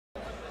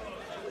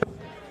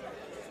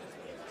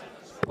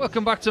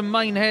Welcome back to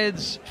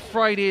Minehead's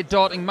Friday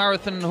Darting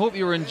Marathon. Hope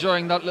you were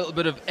enjoying that little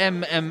bit of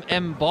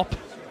MMM bop.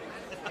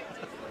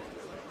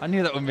 I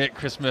knew that would make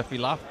Chris Murphy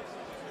laugh.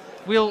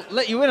 We'll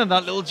let you in on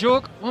that little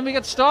joke when we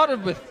get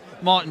started with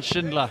Martin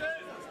Schindler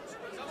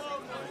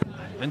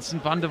and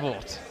Vincent van der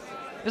Voort.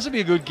 This will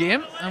be a good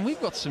game, and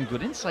we've got some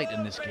good insight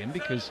in this game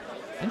because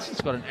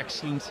Vincent's got an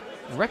excellent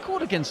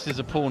record against his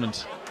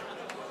opponent.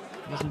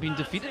 He hasn't been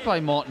defeated by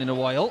Martin in a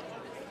while,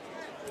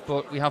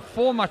 but we have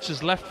 4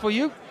 matches left for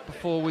you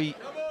before we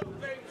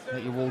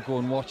let you all go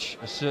and watch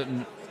a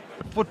certain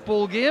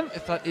football game,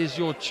 if that is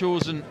your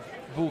chosen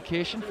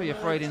vocation for your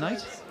Friday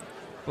night.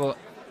 But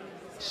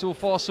so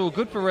far so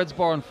good for Reds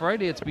Bar on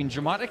Friday. It's been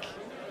dramatic.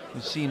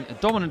 We've seen a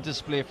dominant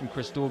display from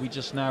Chris Dobie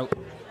just now,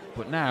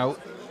 but now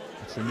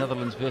it's the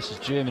Netherlands versus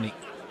Germany.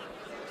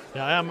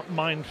 Yeah, I am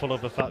mindful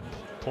of the fact,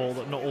 Paul,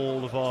 that not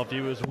all of our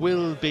viewers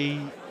will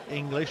be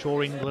English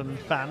or England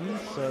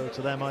fans, so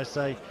to them I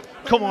say,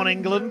 come on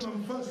England.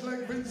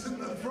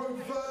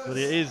 But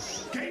it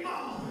is.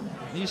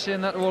 Are you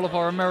saying that to all of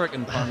our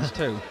American fans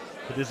too?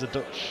 It is a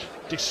Dutch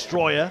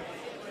destroyer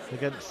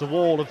against the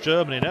wall of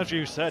Germany, and as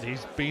you said,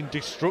 he's been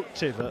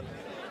destructive at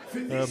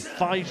a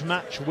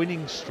 5-match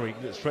winning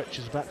streak that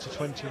stretches back to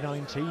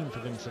 2019 for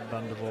Vincent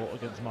van der Voort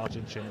against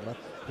Martin Schindler,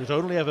 who's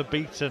only ever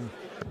beaten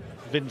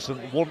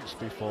Vincent once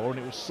before, and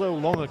it was so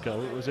long ago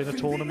it was in a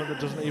tournament that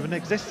doesn't even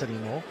exist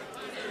anymore.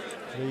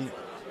 The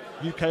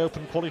UK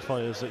Open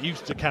qualifiers that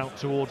used to count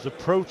towards the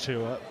Pro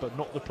Tour but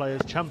not the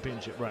Players'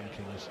 Championship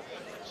rankings.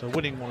 So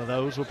winning one of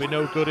those would be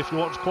no good if you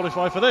want to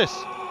qualify for this.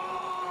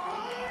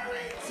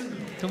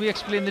 Can we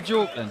explain the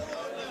joke then?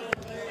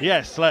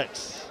 Yes,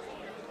 let's.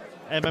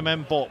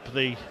 MMM Bop,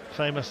 the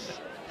famous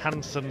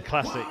Hansen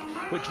classic,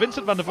 which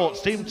Vincent van der Voort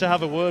seemed to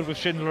have a word with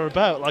Schindler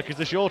about, like, is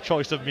this your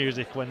choice of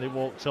music when they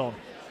walked on?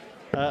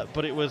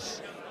 But it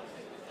was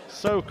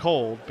so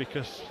called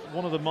because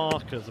one of the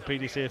markers, the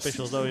PDC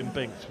officials, Owen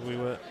Binks, we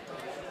were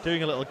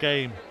doing a little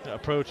game at a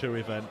Pro Tour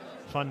event,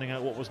 finding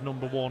out what was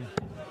 #1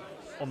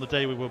 on the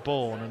day we were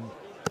born, and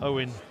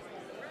Owen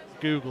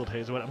Googled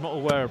his and went, I'm not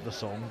aware of the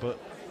song, but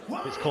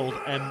it's called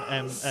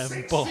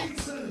MMM Bop.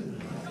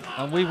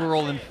 And we were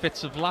all in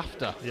fits of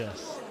laughter.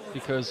 Yes.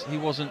 Because he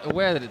wasn't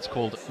aware that it's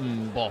called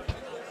Bop.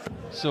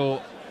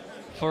 So,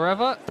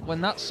 forever,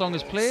 when that song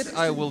is played,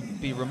 I will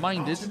be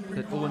reminded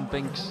that Owen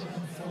Binks,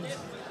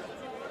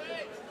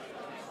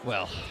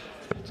 well,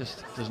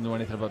 just doesn't know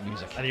anything about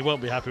music. And he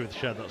won't be happy to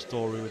share that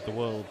story with the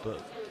world,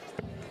 but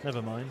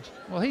never mind.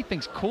 Well, he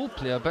thinks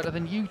Coldplay are better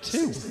than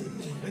U2.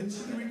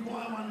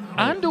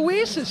 And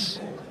Oasis.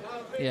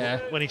 Yeah.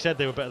 When he said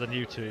they were better than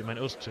U2, he meant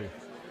us two.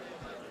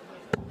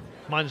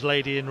 Mine's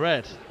Lady in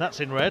Red. That's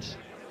in red.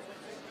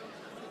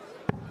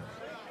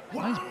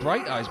 Mine's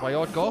Bright Eyes by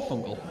Art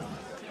Garfunkel.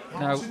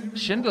 Now,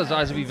 Schindler's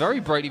eyes will be very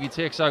bright if he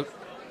takes out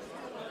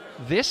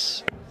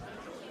this.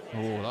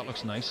 Oh, that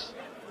looks nice.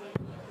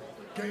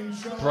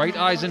 Bright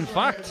Eyes, in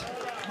fact.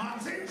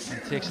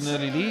 And takes an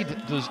early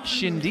lead, does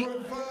Shindy,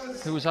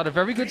 who has had a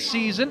very good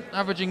season,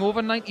 averaging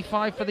over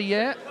 95 for the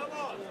year.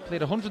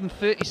 Played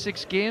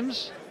 136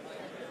 games.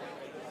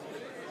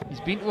 He's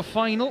been to a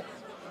final.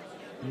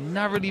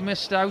 Narrowly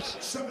missed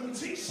out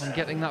on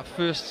getting that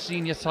first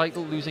senior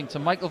title, losing to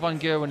Michael van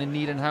Gerwen and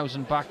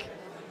Niedenhausen back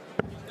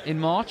in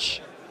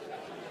March.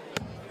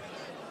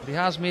 But he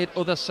has made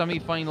other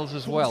semi-finals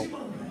as well.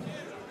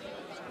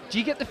 Do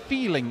you get the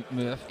feeling,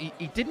 Murph,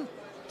 he didn't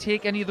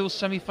take any of those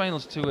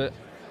semi-finals to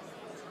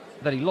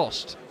that he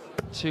lost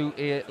to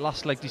a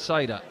last leg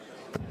decider?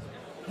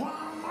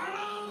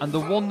 And the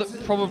one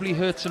that probably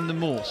hurts him the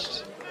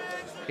most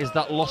is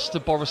that loss to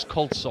Boris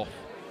Koltsov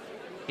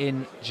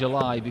in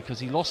July, because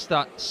he lost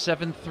that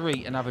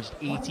 7-3 and averaged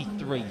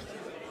 83.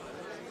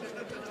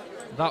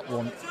 That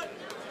one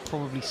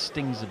probably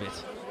stings a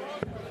bit.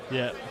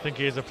 Yeah, I think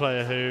he is a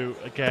player who,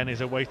 again,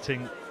 is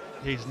awaiting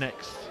his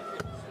next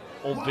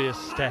obvious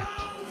step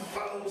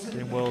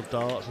in World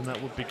Darts, and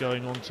that would be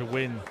going on to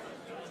win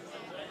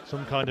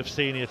some kind of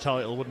senior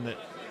title, wouldn't it?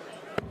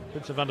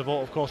 Vincent van der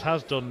Voort, of course,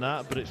 has done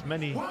that, but it's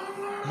many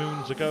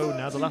moons ago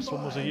now. The last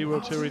one was a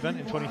Euro Tour event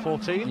in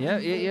 2014. Yeah,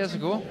 8 years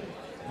ago.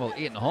 Well,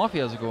 8.5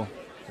 years ago.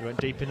 You went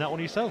deep in that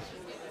one yourself.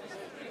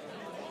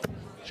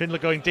 Schindler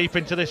going deep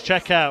into this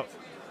checkout.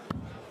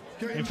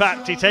 In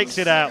fact, he takes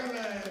it out.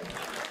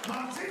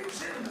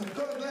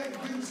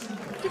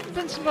 Didn't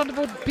Vincent van der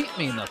Voort beat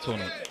me in that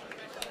tournament?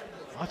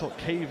 I thought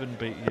Caven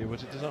beat you.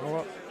 Was it? Is that all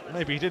right?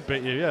 Maybe he did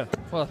beat you, yeah.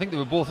 Well, I think they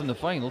were both in the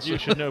finals. You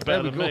should know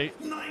better than me.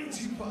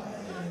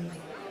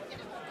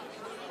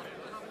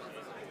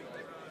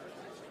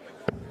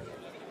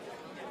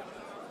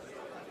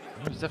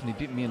 He was definitely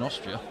beating me in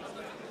Austria.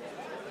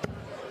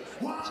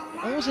 It's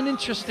always an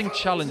interesting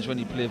challenge when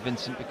you play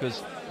Vincent,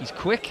 because he's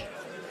quick,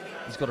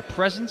 he's got a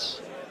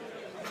presence,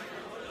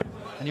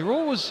 and you're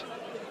always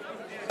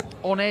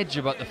on edge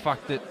about the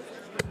fact that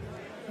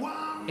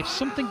if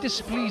something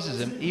displeases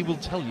him, he will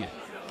tell you.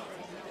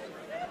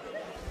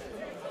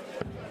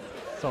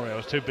 Sorry, I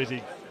was too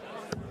busy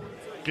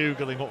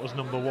Googling what was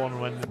 #1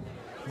 when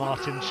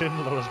Martin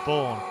Schindler was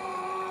born.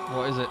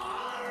 What is it?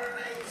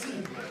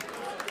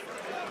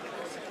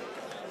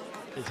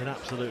 It's an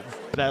absolute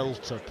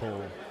belter,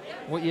 Paul.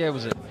 What year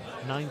was it?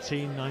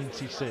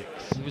 1996.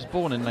 He was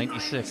born in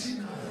 96.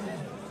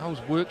 I was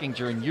working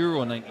during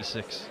Euro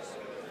 96.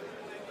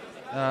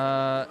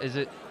 Is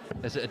it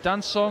a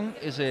dance song?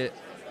 Is it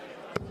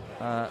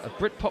a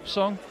Britpop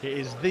song? It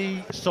is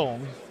the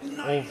song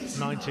of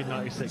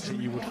 1996 that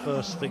you would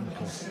first think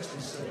of.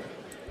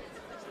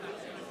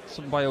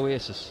 Something by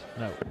Oasis?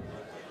 No.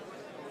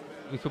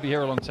 We could be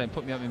here a long time.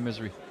 Put me out of my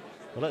misery.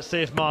 Well, let's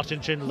see if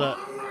Martin Schindler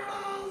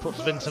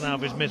puts Vincent out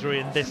of his misery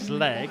in this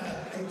leg.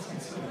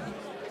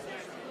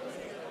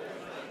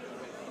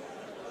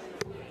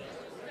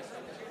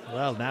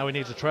 Well, now he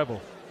needs a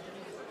treble.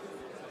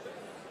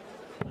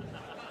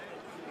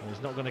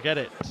 He's not going to get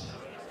it.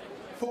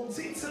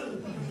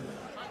 42.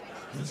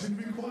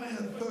 Vincent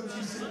required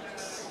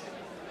 36.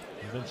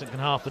 And Vincent can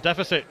half the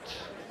deficit.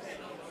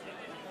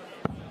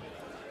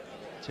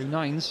 2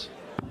 9s.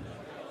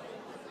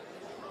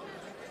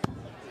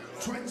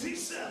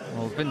 27.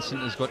 Well,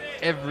 Vincent has got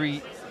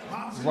every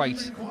right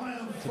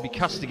to be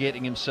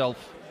castigating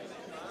himself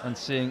and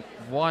saying,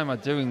 why am I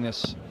doing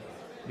this?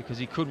 Because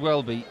he could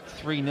well be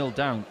 3-0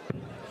 down.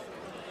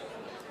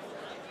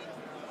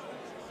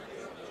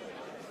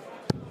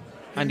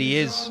 And he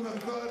is,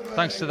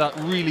 thanks to that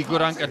really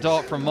good anchor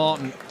dart from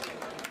Martin.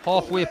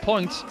 Halfway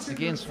point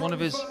against one of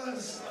his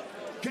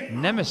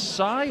nemesis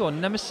or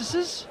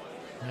nemesises.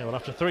 Yeah, well,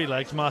 after 3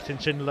 legs, Martin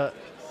Schindler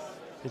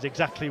is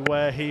exactly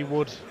where he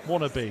would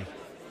want to be.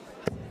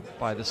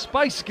 By the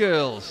Spice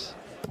Girls.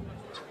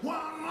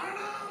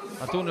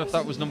 I don't know if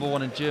that was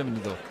 #1 in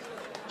Germany, though.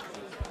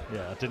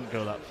 Yeah, I didn't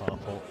go that far,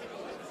 Paul.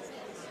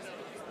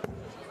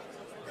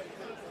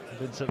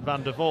 Vincent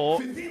van der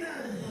Voort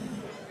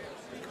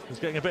is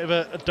getting a bit of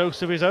a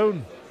dose of his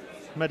own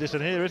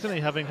medicine here, isn't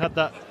he? Having had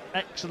that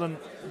excellent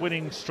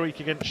winning streak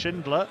against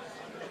Schindler,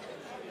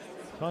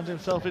 finds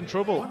himself in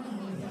trouble.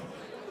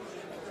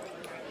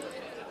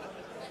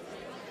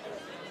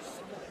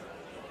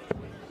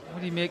 What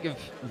do you make of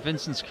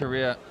Vincent's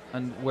career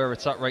and where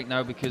it's at right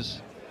now?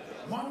 Because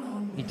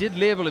he did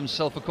label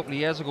himself a couple of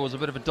years ago as a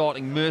bit of a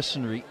darting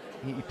mercenary.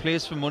 He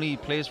plays for money, he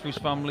plays for his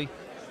family.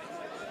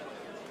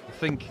 I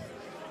think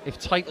if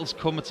titles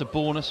come, it's a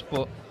bonus,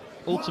 but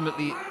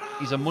ultimately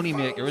he's a money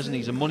maker, isn't he?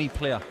 He's a money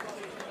player.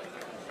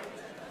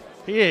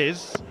 He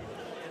is,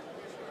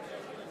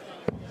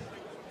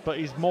 but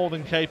he's more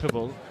than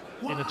capable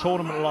in a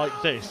tournament like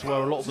this,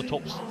 where a lot of the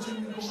top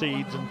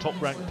seeds and top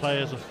ranked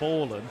players have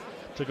fallen,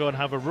 to go and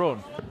have a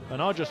run.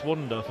 And I just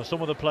wonder, for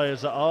some of the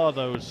players that are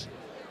those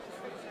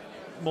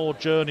more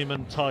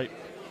journeyman type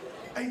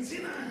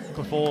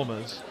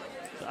performers,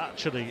 that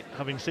actually,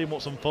 having seen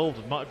what's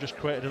unfolded, might have just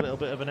created a little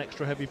bit of an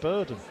extra heavy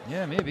burden.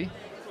 Yeah, maybe.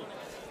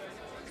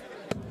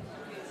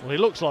 Well, he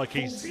looks like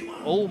he's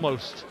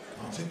almost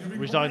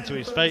resigned to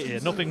his fate here.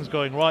 Nothing's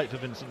going right for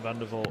Vincent van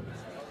der Voort.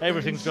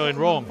 Everything's going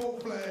wrong.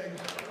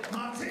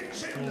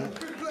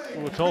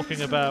 We were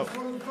talking about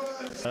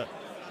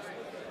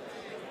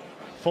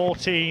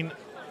 14,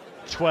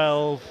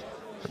 12,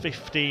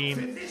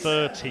 15,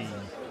 13.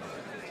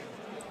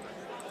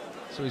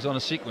 So he's on a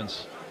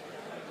sequence.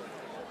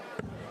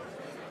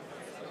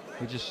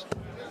 We just,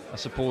 I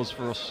suppose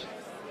for us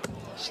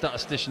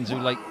statisticians who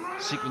like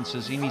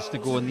sequences, he needs to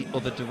go in the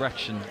other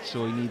direction,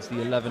 so he needs the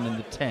 11 and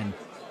the 10.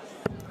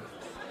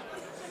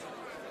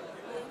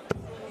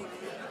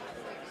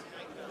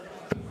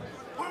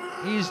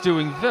 He's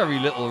doing very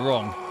little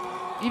wrong.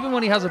 Even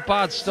when he has a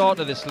bad start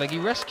to this leg, he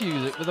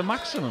rescues it with a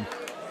maximum.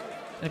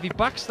 And if he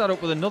backs that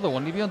up with another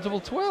one, he'll be on double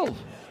 12. And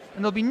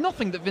there'll be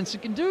nothing that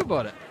Vincent can do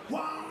about it.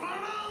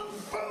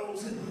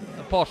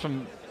 Apart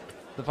from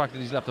the fact that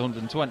he's left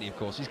 120, of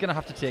course. He's going to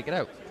have to take it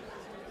out.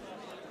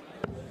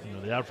 You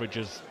know, the average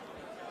has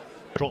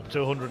dropped to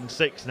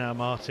 106 now,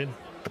 Martin.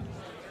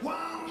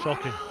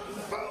 Shocking.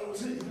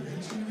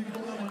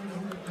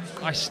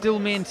 I still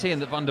maintain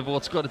that Van der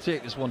Voort's got to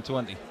take this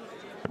 120.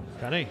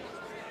 Can he?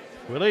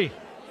 Will he?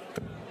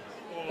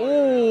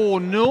 Oh,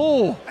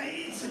 no!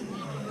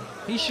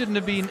 He shouldn't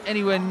have been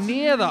anywhere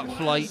near that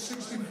flight.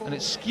 And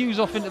it skews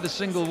off into the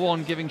single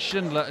one, giving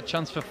Schindler a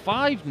chance for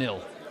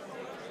 5-0.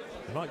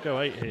 He might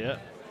go 8 here.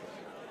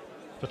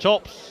 For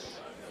tops.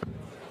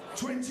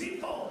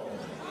 24.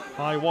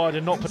 High, wide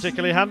and not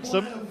particularly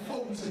handsome.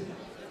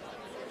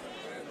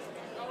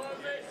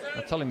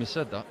 I tell him he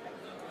said that.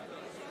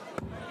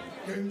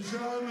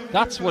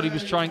 That's what he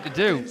was trying to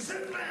do.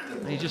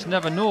 And you just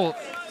never know.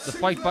 The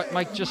fight back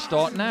might just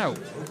start now.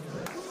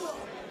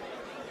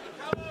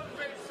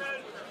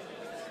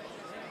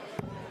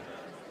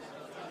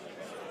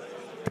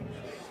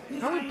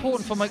 How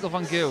important for Michael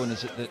van Gerwen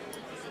is it that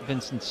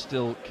Vincent's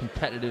still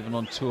competitive and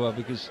on tour?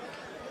 Because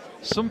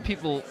some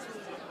people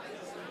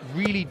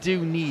really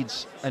do need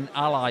an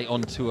ally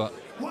on tour.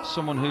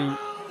 Someone who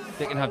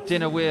they can have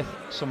dinner with,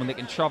 someone they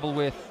can travel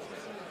with,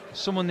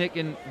 someone they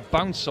can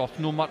bounce off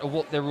no matter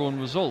what their own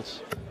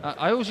results.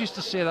 I always used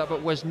to say that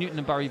about Wes Newton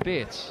and Barry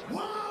Bates.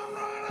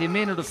 They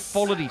may not have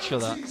followed each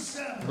other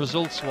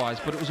results-wise,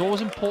 but it was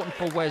always important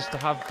for Wes to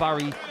have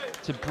Barry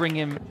to bring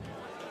him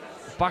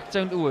back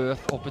down to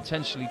earth, or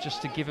potentially just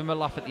to give him a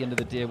laugh at the end of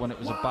the day when it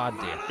was a bad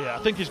day. Yeah,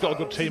 I think he's got a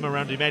good team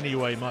around him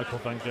anyway, Michael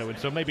van Gerwen,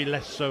 so maybe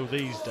less so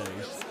these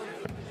days.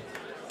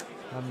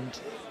 And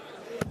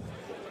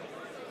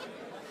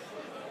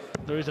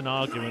there is an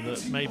argument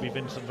that maybe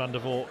Vincent van der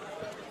Voort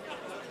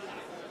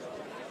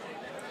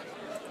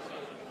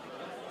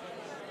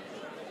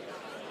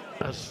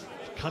has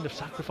kind of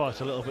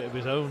sacrificed a little bit of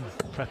his own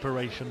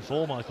preparation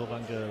for Michael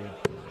van Gerwen.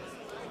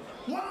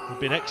 They've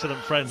been excellent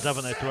friends,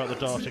 haven't they, throughout the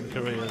darting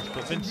careers?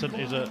 But Vincent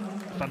is a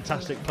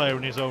fantastic player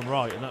in his own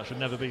right, and that should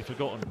never be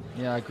forgotten.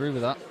 Yeah, I agree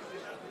with that.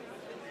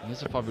 He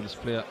is a fabulous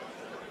player.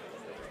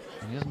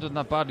 And he hasn't done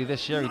that badly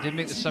this year. He did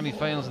make the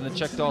semi-finals in the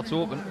Czech Darts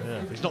Open.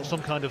 Yeah, he's not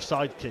some kind of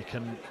sidekick,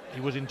 and he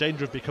was in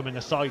danger of becoming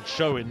a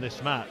sideshow in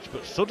this match.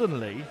 But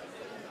suddenly,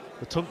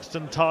 the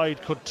tungsten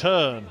tide could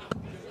turn,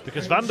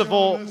 because van der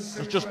Voort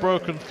has just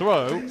broken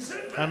throw,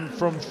 and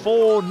from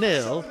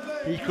 4-0,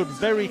 he could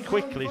very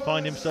quickly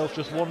find himself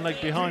just one leg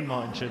behind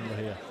Martin Schindler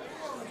here.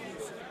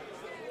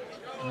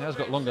 He has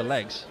got longer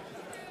legs.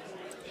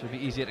 Should be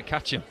easier to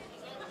catch him.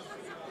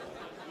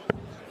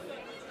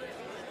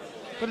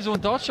 Got his own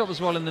dart shop as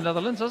well in the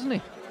Netherlands, hasn't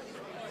he?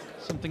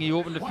 Something he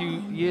opened a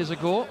few years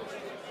ago.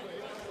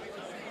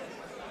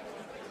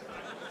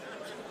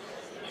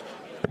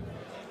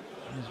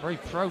 He was very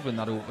proud when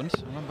that opened.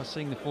 I remember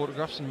seeing the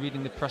photographs and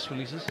reading the press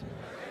releases.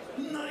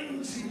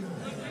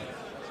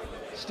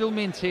 Still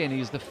maintain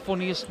he's the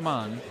funniest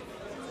man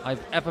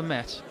I've ever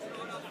met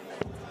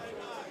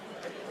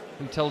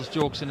who tells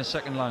jokes in a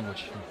second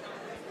language.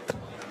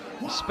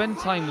 Spend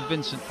time with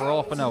Vincent for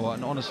half an hour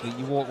and honestly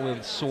you walk away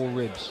with sore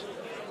ribs.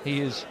 He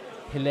is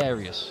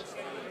hilarious,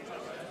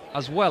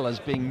 as well as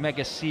being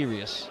mega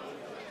serious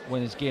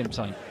when it's game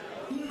time.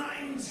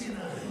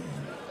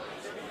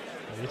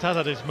 He's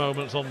had his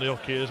moments on the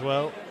hockey as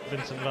well,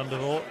 Vincent van der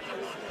Voort.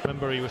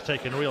 Remember, he was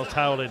taking a real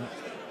towel-in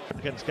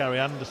against Gary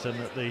Anderson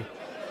at the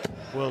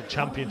World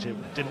Championship.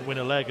 Didn't win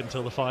a leg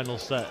until the final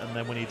set, and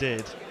then when he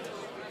did,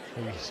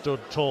 he stood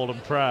tall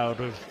and proud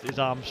with his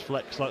arms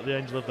flexed like the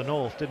Angel of the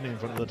North, didn't he, in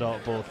front of the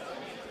dartboard?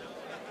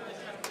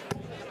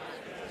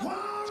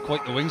 It's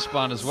quite the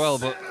wingspan as well,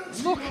 but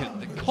look at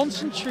the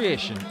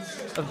concentration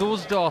of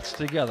those darts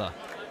together.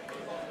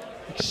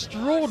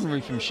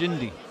 Extraordinary from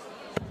Shindy.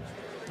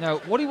 Now,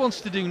 what he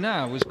wants to do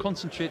now is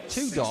concentrate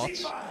 2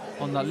 darts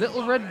on that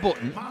little red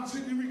button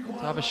to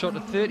have a shot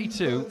at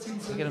 32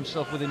 to get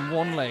himself within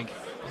 1 leg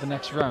of the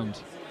next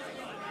round.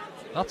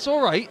 That's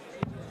all right,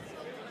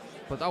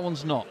 but that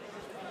one's not.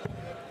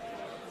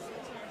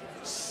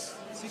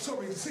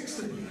 Sorry,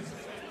 60.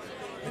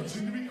 It's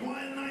going to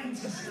require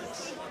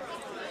 96.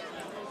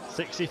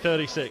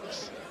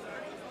 60-36.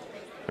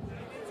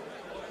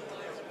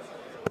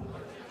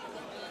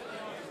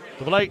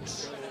 Double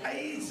eights.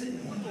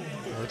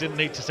 We didn't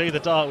need to see the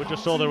dart, we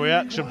just saw the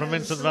reaction from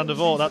Vincent van der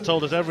Voort. That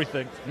told us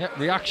everything. Yep,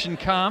 reaction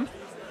calm.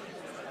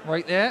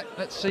 Right there.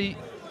 Let's see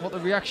what the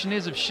reaction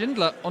is of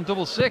Schindler on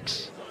double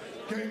 6.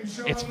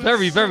 It's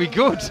very, very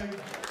good.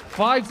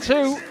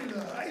 5-2.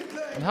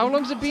 And how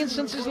long's it been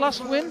since his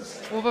last win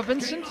over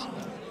Vincent?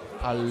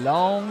 A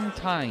long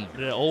time.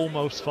 Yeah,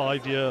 almost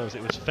 5 years.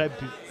 It was Feb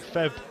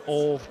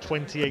of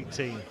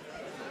 2018.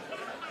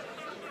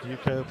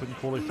 UK Open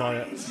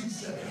qualifier.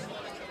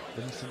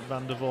 Vincent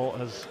van der Voort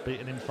has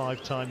beaten him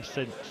 5 times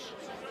since.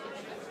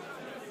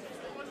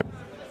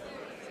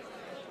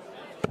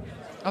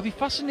 I'll be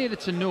fascinated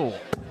to know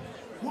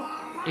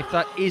if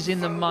that is in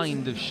the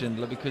mind of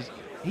Schindler, because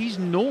he's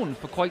known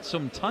for quite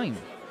some time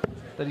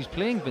that he's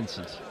playing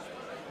Vincent.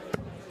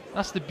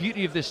 That's the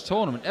beauty of this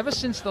tournament. Ever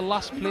since the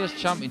last Players'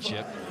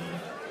 Championship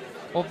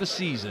of the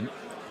season,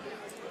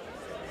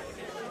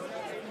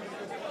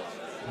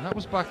 and that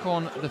was back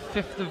on the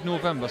 5th of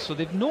November, so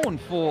they've known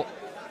for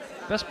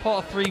best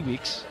part of 3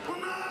 weeks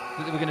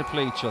that they were going to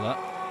play each other.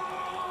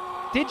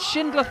 Did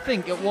Schindler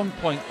think at one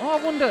point, oh,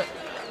 I wonder,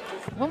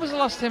 when was the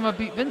last time I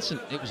beat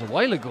Vincent? It was a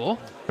while ago.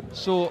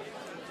 So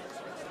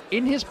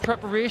in his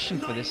preparation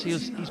for this,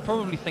 he's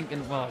probably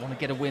thinking, well, I want to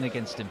get a win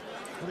against him.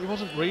 Well, he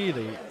wasn't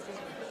really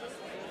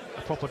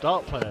a proper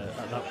dart player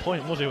at that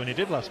point, was he, when he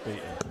did last beat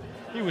him?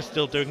 He was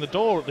still doing the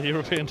door at the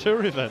European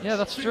Tour event. Yeah,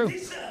 that's true.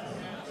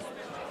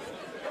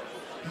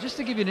 And just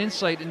to give you an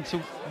insight into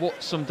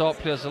what some dart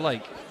players are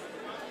like,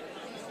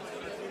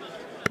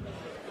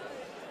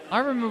 I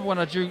remember when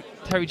I drew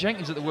Terry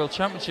Jenkins at the World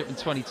Championship in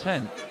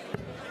 2010,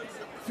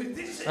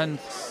 and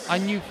I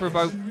knew for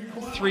about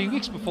 3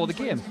 weeks before the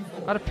game,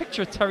 I had a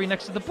picture of Terry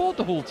next to the board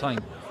the whole time.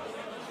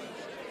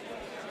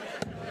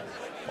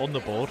 On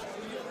the board.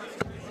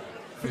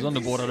 If he was on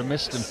the board, I'd have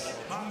missed him.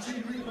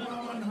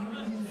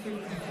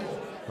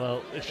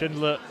 Well, if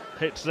Schindler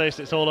hits this,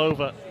 it's all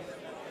over.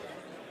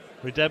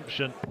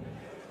 Redemption.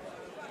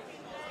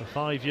 For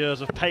 5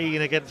 years of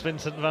pain against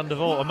Vincent van der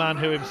Voort, a man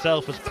who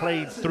himself has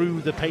played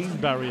through the pain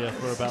barrier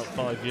for about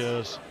 5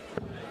 years.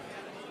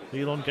 He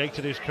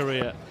elongated his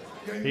career.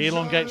 He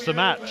elongates the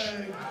match.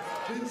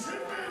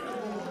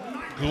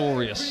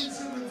 Glorious.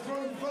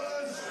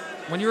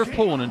 When your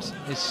opponent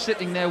is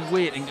sitting there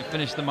waiting to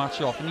finish the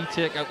match off and you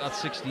take out that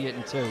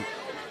 68-2,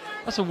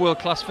 that's a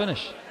world-class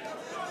finish.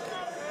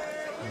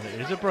 And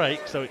it is a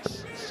break, so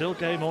it's still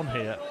game on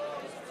here.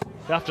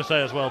 You have to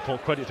say as well, Paul,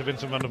 credit to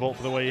Vincent van der Voort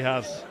for the way he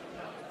has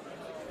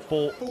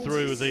fought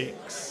through the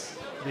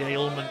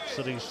ailments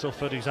that he's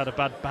suffered. He's had a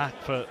bad back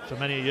for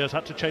many years,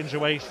 had to change the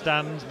way he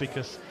stands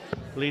because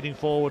leaning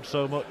forward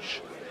so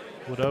much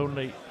would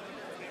only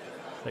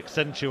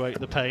accentuate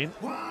the pain.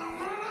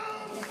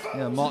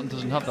 Yeah, Martin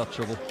doesn't have that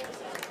trouble.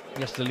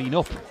 He has to lean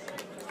up.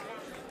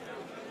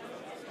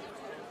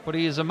 But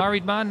he is a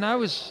married man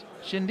now, is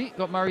Shindy.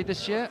 Got married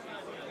this year.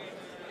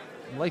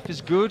 Life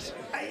is good.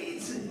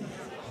 He's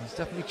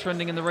definitely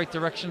trending in the right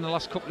direction in the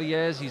last couple of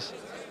years. He's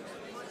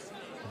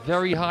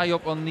very high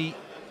up on the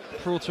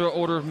Pro Tour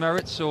Order of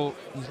Merit, so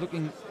he's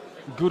looking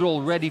good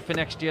already for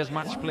next year's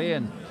match play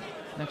and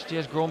next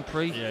year's Grand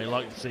Prix. Yeah, you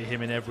like to see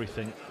him in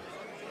everything.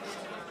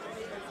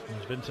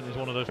 And Vincent is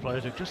one of those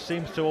players who just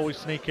seems to always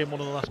sneak in one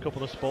of the last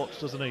couple of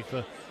spots, doesn't he,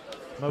 for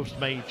most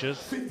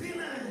majors. They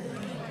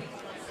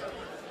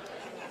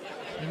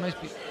might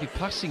be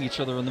passing each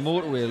other on the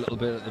motorway a little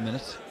bit at the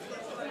minute.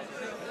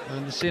 They're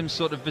in the same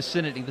sort of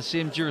vicinity, the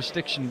same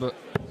jurisdiction, but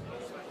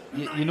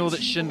you know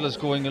that Schindler's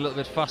going a little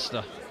bit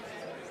faster.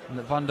 And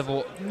that Van der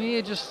Voort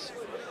may just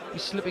be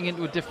slipping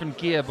into a different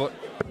gear, but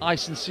I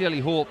sincerely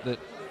hope that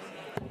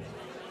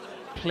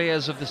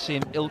players of the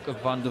same ilk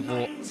of Van der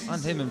Voort,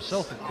 and him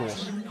himself of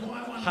course,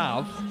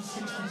 have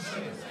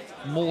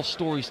more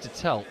stories to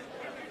tell.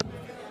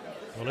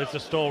 Well, is the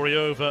story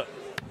over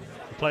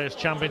the Players'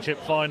 Championship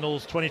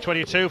Finals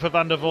 2022 for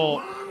Van der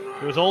Voort?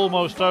 It was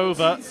almost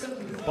over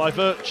by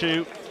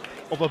virtue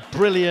of a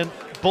brilliant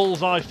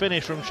bullseye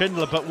finish from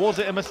Schindler, but was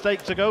it a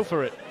mistake to go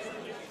for it?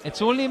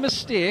 It's only a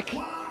mistake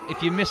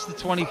if you miss the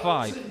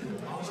 25.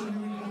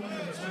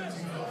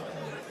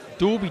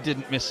 Dobie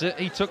didn't miss it,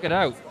 he took it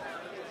out.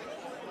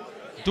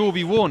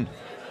 Dobie won.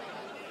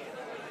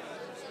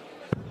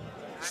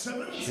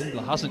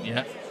 Schindler hasn't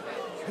yet.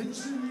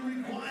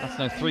 That's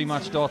now 3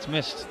 match darts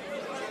missed.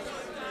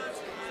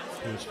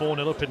 He was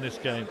 4-0 up in this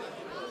game.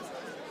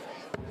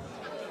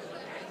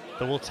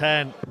 Double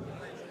 10.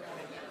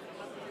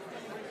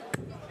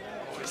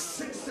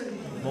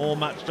 More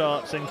match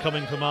darts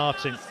incoming for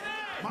Martin.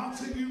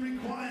 Martin, you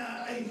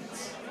require 8.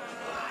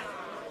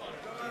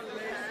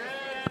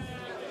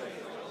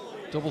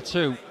 Double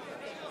 2.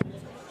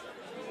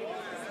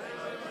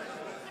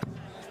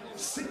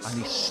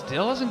 And he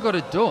still hasn't got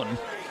it done.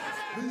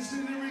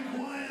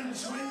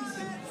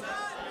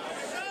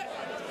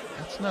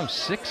 That's now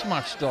 6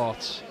 match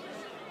darts.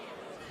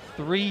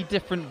 3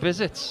 different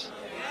visits.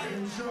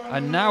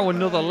 And now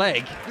another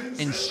leg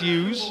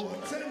ensues.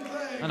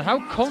 And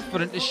how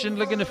confident is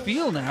Schindler going to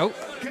feel now,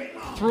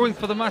 throwing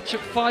for the match at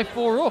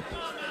 5-4 up?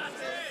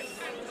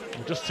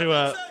 Well, just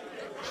to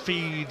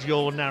feed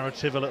your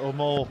narrative a little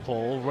more,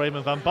 Paul,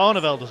 Raymond van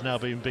Barneveld has now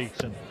been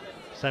beaten.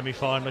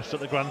 Semi-finalist at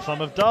the Grand Slam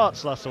of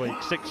Darts last week,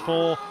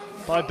 6-4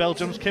 by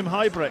Belgium's Kim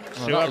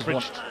Huybrechts, who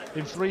averaged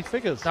in 3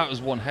 figures. That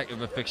was one heck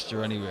of a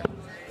fixture anyway.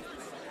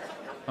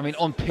 I mean,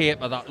 on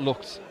paper that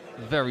looked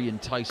very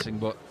enticing,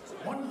 but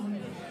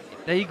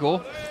there you go,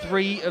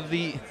 3 of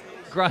the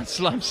Grand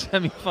Slam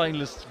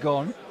semi-finalists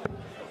gone.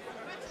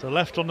 So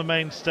left on the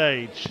main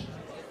stage,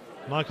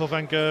 Michael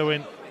van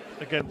Gerwen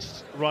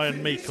against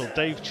Ryan Meikle,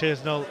 Dave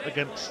Chisnell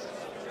against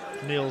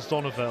Niels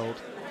Donneveld,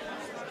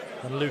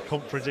 and Luke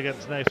Humphries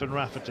against Nathan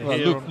Rafferty.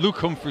 Well, Luke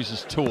Humphries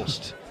is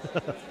toast.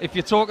 If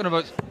you're talking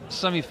about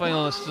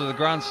semi-finalists of the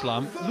Grand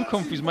Slam, Luke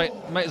Humphries might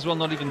as well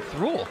not even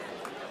throw.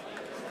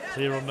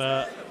 Here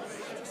on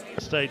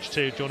stage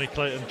 2, Johnny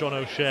Clayton, John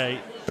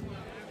O'Shea,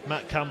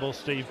 Matt Campbell,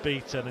 Steve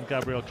Beaton, and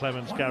Gabriel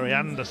Clemens, Gary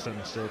Anderson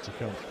still to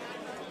come.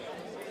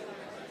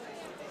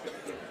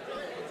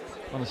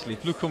 Honestly,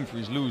 if Luke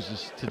Humphries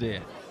loses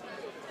today,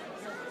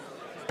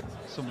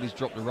 somebody's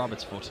dropped a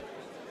rabbit's foot.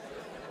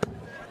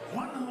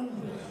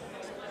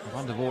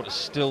 Van der Voort is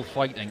still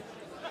fighting,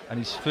 and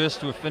he's first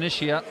to a finish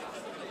here.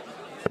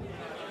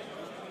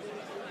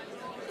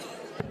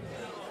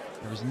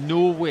 There is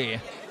no way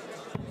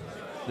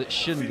that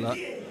Schindler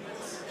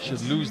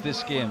should lose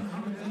this game,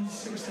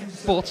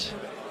 but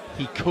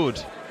he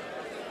could.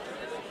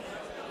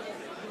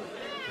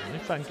 And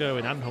if Van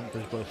Gerwen and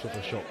Humphries both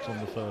suffer shocks on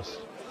the first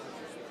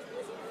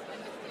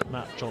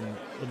match on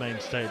the main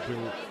stage,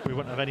 we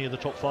won't have any of the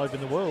top 5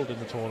 in the world in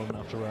the tournament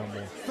after round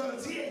 1.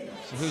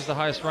 So who's the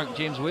highest ranked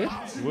James Wade?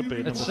 It would be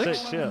number 6?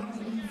 6, yeah.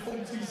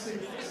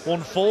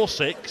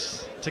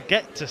 1-4-6 to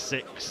get to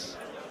 6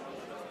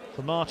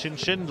 for Martin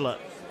Schindler,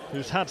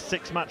 who's had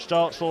 6 match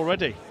darts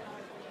already.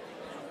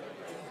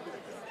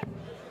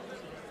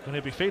 And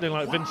he'll be feeling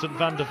like Vincent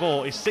van der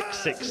Voort. Is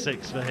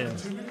 6-6-6 for him.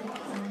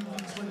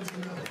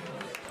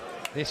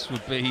 This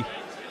would be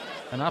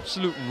an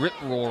absolute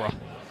rip-roarer.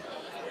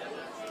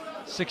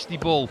 60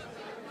 bull.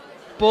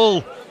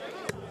 Bull!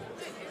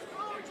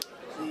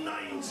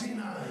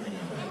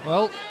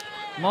 Well,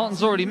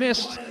 Martin's already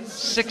missed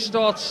 6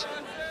 starts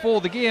for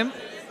the game,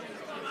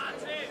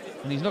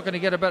 and he's not going to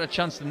get a better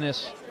chance than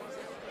this.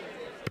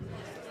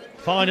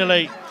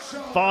 Finally,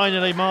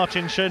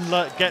 Martin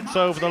Schindler gets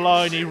over the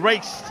line. He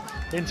raced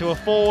into a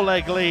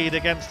 4-leg lead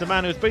against a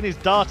man who's been his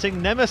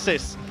darting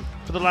nemesis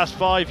for for the last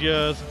 5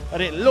 years,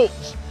 and it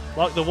looked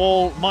like the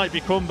wall might be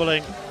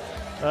crumbling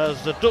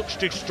as the Dutch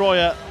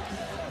destroyer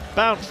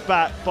bounced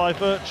back by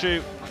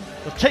virtue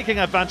of taking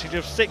advantage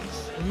of 6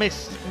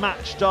 missed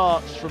match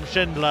darts from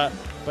Schindler,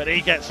 but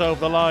he gets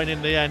over the line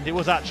in the end. It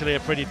was actually a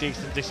pretty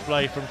decent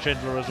display from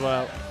Schindler as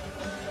well.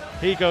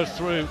 He goes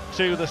through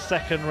to the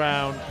second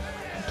round,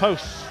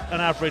 posts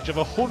an average of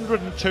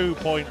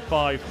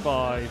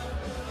 102.55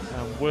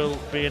 and will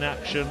be in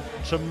action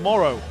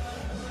tomorrow.